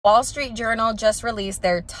Wall Street Journal just released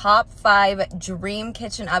their top 5 dream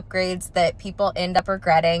kitchen upgrades that people end up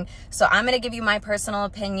regretting. So I'm going to give you my personal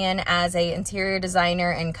opinion as a interior designer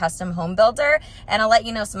and custom home builder, and I'll let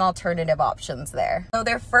you know some alternative options there. So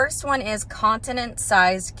their first one is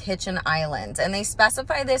continent-sized kitchen islands, and they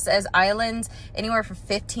specify this as islands anywhere from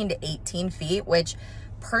 15 to 18 feet, which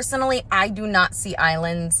personally, I do not see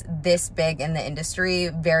islands this big in the industry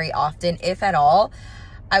very often, if at all.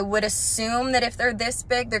 I would assume that if they're this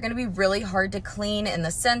big, they're going to be really hard to clean in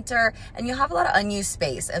the center, and you'll have a lot of unused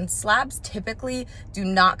space, and slabs typically do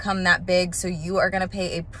not come that big, so you are going to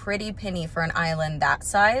pay a pretty penny for an island that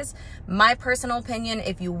size. My personal opinion,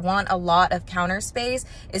 if you want a lot of counter space,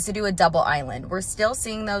 is to do a double island. We're still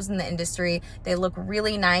seeing those in the industry. They look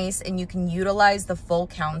really nice, and you can utilize the full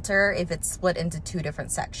counter if it's split into 2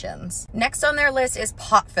 different sections. Next on their list is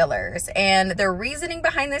pot fillers, and their reasoning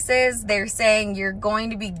behind this is they're saying you're going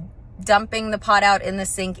to be dumping the pot out in the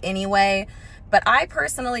sink anyway, but I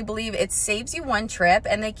personally believe it saves you one trip,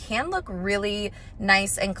 and they can look really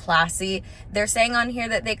nice and classy. They're saying on here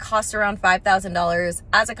that they cost around $5,000.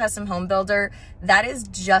 As a custom home builder, that is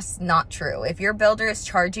just not true. If your builder is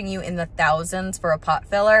charging you in the thousands for a pot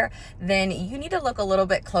filler, then you need to look a little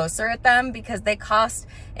bit closer at them, because they cost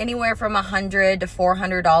anywhere from $100 to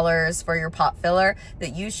 $400 for your pot filler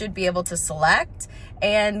that you should be able to select.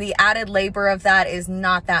 And the added labor of that is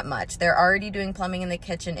not that much. They're already doing plumbing in the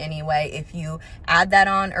kitchen anyway. If you add that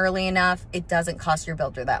on early enough, it doesn't cost your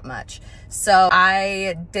builder that much. So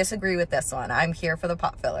I disagree with this one. I'm here for the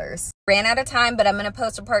pot fillers. Ran out of time, but I'm going to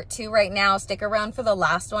post a part 2 right now. Stick around for the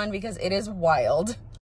last one because it is wild.